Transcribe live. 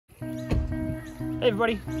Hey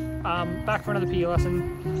everybody, back for another PE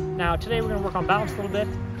lesson. Now today we're going to work on balance a little bit,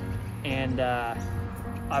 and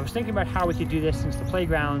I was thinking about how we could do this since the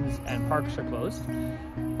playgrounds and parks are closed,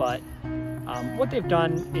 but what they've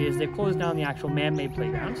done is they've closed down the actual man-made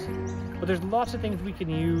playgrounds, but there's lots of things we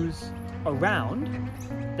can use around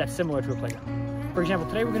that's similar to a playground. For example,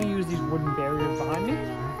 today we're going to use these wooden barriers behind me.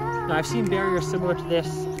 Now I've seen barriers similar to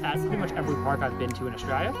this at pretty much every park I've been to in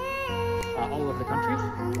Australia. All over the country.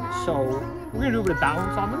 So we're gonna do a bit of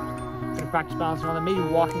balance on them. We're gonna practice balancing on them, maybe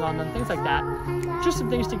walking on them, things like that. Just some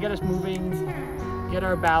things to get us moving, get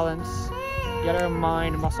our balance, get our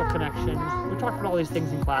mind and muscle connection. We talked about all these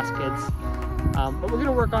things in class, kids. But we're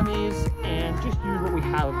gonna work on these and just use what we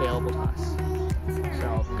have available to us.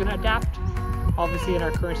 So we're gonna adapt. Obviously in our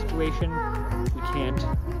current situation, we can't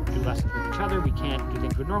do lessons with each other. We can't do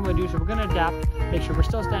things we normally do. So we're gonna adapt, make sure we're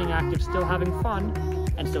still staying active, still having fun,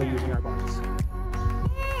 and still using our bodies.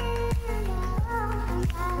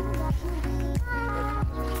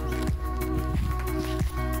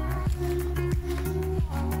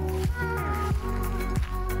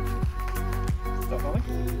 Still going?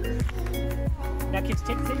 Now kids,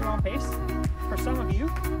 take this at your own pace. For some of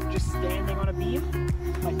you, just standing on a beam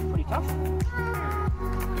might be pretty tough.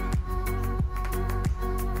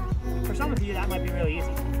 For some of you, that might be really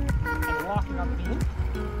easy. And walking on the beam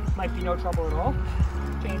might be no trouble at all.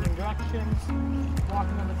 Changing directions,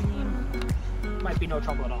 walking on the beam, might be no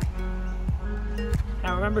trouble at all.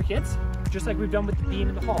 Now remember kids, just like we've done with the beam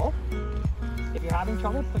in the hall, if you're having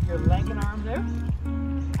trouble, put your leg and arm there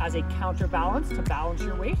as a counterbalance to balance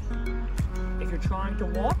your weight. If you're trying to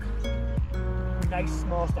walk, nice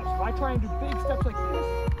small steps. If I try and do big steps like this,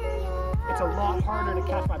 it's a lot harder to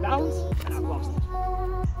catch my balance and I've lost it.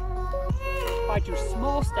 If I do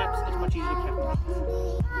small steps, it's much easier to catch my balance.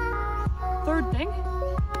 Third thing,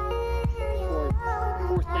 or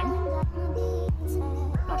fourth thing,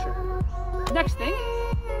 not sure. Next thing,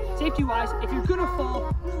 safety-wise, if you're gonna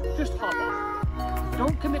fall, just hop off.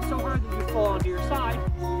 Don't commit so hard that you fall onto your side,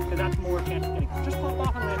 because that's more chance of getting hurt. Just hop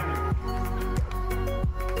off and land on your back.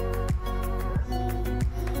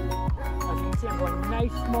 As you can see, I'm going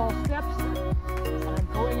nice small steps, and I'm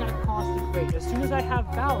going at a constant rate. As soon as I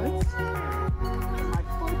have balance in my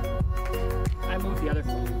foot, I move the other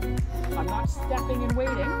foot. I'm not stepping and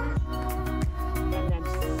waiting, and then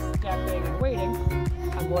stepping and waiting.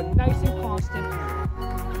 I'm going nice and constant,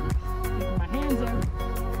 keeping my hands in,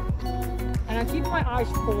 and I'm keeping my eyes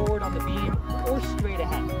forward on the beam or straight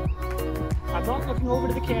ahead. I'm not looking over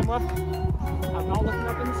to the camera. I'm not looking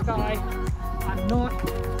up in the sky. I'm not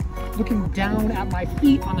looking down at my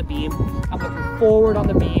feet on the beam. I'm looking forward on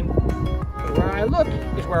the beam. And where I look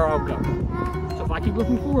is where I'll go. So if I keep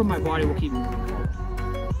looking forward, my body will keep moving forward.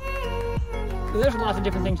 So there's lots of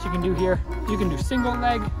different things you can do here. You can do single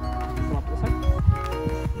leg. Come up this side.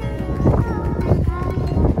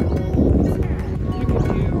 You can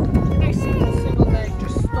do nice single leg,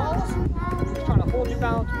 just stalls. Just trying to hold your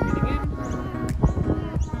balance, breathing in.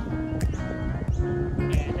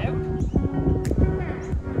 And out.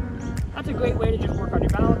 That's a great way to just work on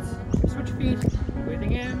your balance. Switch feet,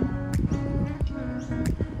 breathing in.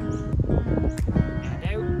 And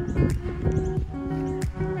out.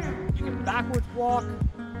 You can backwards walk.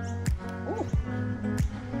 Ooh.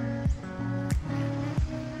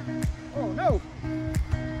 Oh no!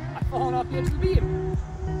 I've fallen off the edge of the beam.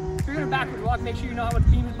 If you're gonna backwards walk, make sure you know how much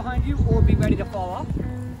beam is behind you or be ready to fall off.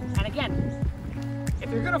 And again, if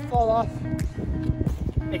you're gonna fall off,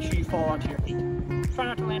 make sure you fall onto your feet. Try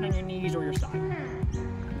not to land on your knees or your side.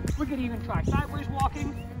 We could even try sideways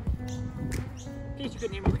walking. In case you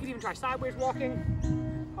couldn't hear me, we could even try sideways walking.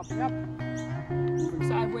 Hopping up, moving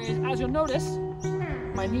sideways. As you'll notice,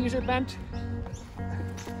 my knees are bent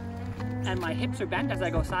and my hips are bent as I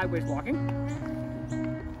go sideways walking.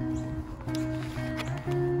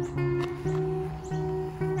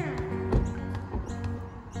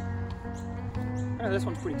 I know this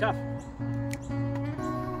one's pretty tough.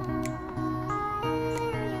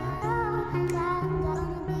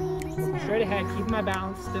 Straight ahead, keeping my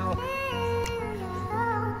balance still.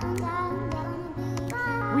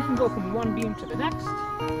 We can go from one beam to the next.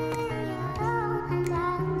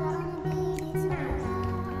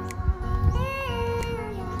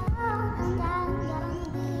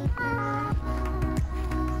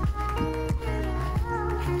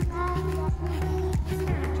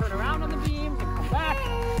 Turn around on the beams and come back.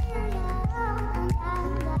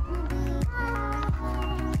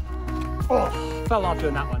 Oh, fell off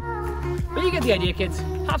doing that one. But you get the idea, kids.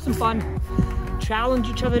 Have some fun. Challenge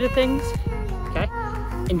each other to things. Okay?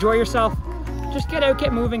 Enjoy yourself. Just get out,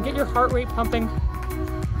 get moving, get your heart rate pumping,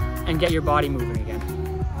 and get your body moving again.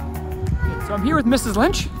 So I'm here with Mrs.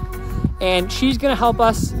 Lynch, and she's gonna help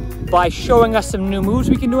us by showing us some new moves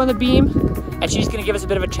we can do on the beam, and she's gonna give us a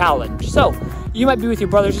bit of a challenge. So you might be with your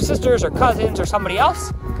brothers or sisters or cousins or somebody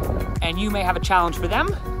else, and you may have a challenge for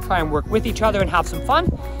them. Try and work with each other and have some fun.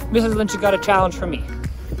 Mrs. Lynch has got a challenge for me.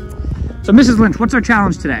 So Mrs. Lynch, what's our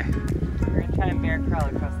challenge today? We're gonna try and bear crawl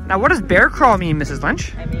across the beam. Now what does bear crawl mean, Mrs.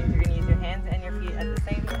 Lynch? That means you're gonna use your hands and your feet at the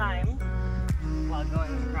same time while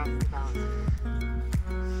going across the balance.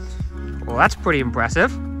 Well, that's pretty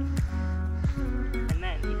impressive. And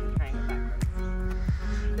then you can try and go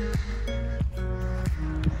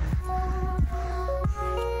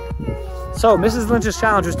backwards. So Mrs. Lynch's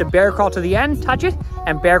challenge was to bear crawl to the end, touch it,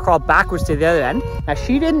 and bear crawl backwards to the other end. Now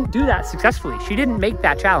she didn't do that successfully. She didn't make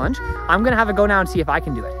that challenge. I'm gonna have a go now and see if I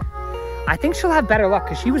can do it. I think she'll have better luck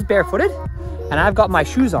because she was barefooted and I've got my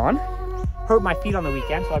shoes on. Hurt my feet on the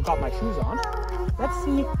weekend, so I've got my shoes on. Let's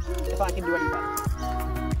see if I can do any better.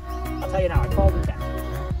 I'll tell you now, I called it 10.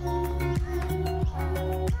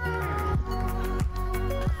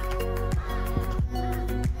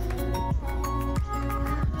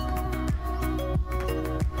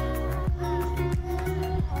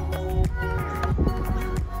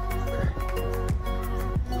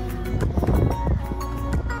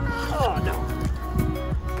 Oh no.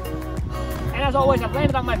 And as always, I've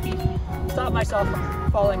landed on my feet, stopped myself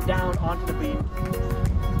from falling down onto the beam.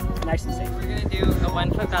 Nice and safe. We're gonna do a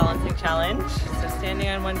 1 foot balancing challenge. So standing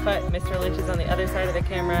on 1 foot, Mr. Lynch is on the other side of the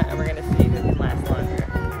camera, and we're gonna see who can last longer.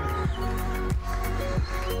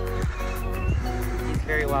 He's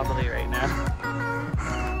very wobbly right now.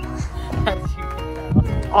 As you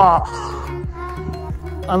can tell. Oh.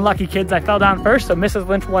 Unlucky kids, I fell down first, so Mrs.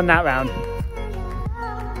 Lynch won that round.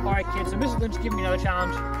 All right, kids, so Mrs. Lynch gave me another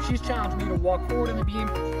challenge. She's challenged me to walk forward in the beam,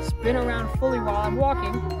 spin around fully while I'm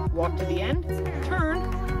walking, walk to the end, turn,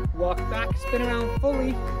 walk back, spin around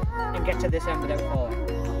fully, and get to this end without falling.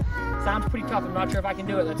 Sounds pretty tough. I'm not sure if I can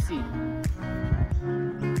do it. Let's see.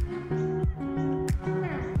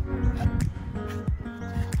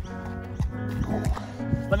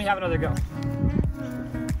 Let me have another go.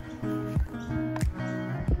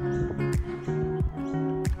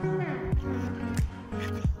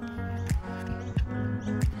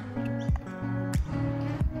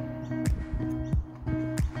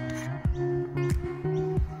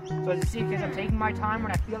 So as you see, because I'm taking my time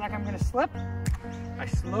when I feel like I'm gonna slip, I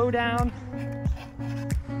slow down,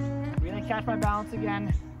 really catch my balance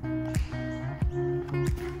again, and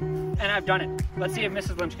I've done it. Let's see if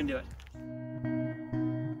Mrs. Lynch can do it.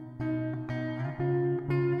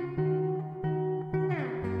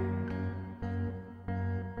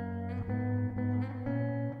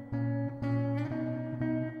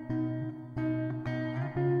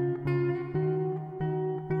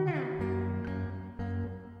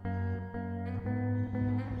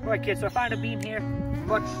 Alright kids, so I found a beam here,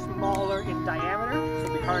 much smaller in diameter, so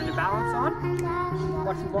it'll be harder to balance on,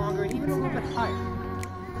 much longer and even a little bit higher.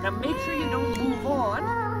 Now make sure you don't move on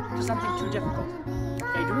to something too difficult.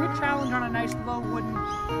 Okay, doing a challenge on a nice low wooden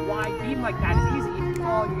wide beam like that is easy. If you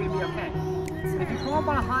fall, you're going to be okay. But if you come up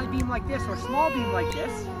on a high beam like this or a small beam like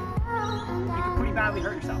this, you can pretty badly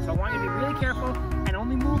hurt yourself. So I want you to be really careful and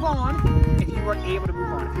only move on if you are able to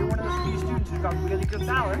move on. If you're one of those few students who's got really good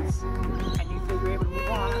balance and you feel you're able to move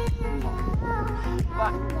on, move on.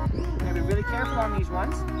 But I'm going to be really careful on these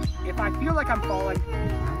ones. If I feel like I'm falling,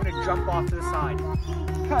 I'm going to jump off to the side.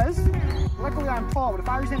 Because, luckily I'm tall, but if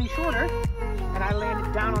I was any shorter and I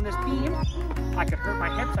landed down on this beam, I could hurt my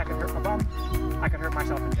hips, I could hurt my bum, I could hurt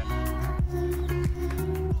myself in general.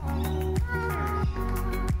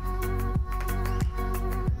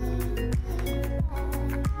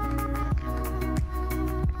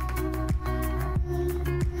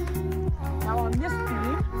 Now on this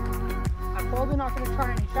beam, I'm probably not going to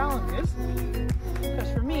try any challenges, because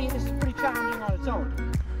for me, this is pretty challenging on its own.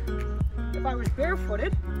 If I was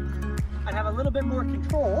barefooted, I'd have a little bit more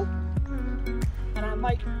control, and I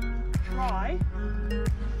might try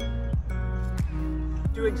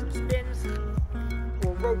doing some spins,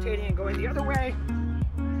 or rotating and going the other way,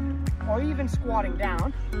 or even squatting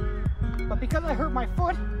down. But because I hurt my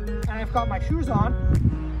foot, and I've got my shoes on,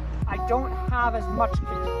 I don't have as much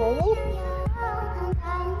control,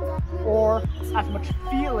 or as much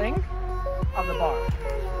feeling of the bar.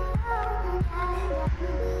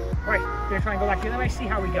 All right, we're gonna try and go back the other way, see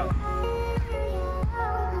how we go.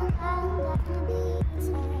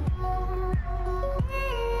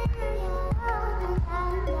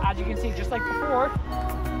 As you can see, just like before,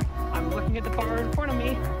 I'm looking at the bar in front of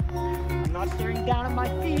me. I'm not staring down at my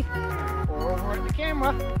feet or over at the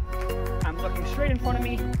camera. I'm looking straight in front of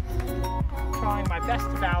me, trying my best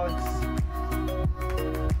to balance,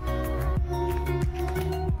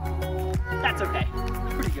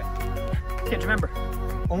 kids, remember,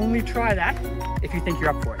 only try that if you think you're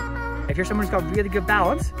up for it. If you're someone who's got really good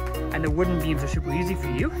balance and the wooden beams are super easy for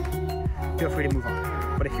you, feel free to move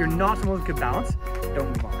on. But if you're not someone with good balance, don't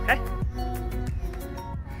move on, okay?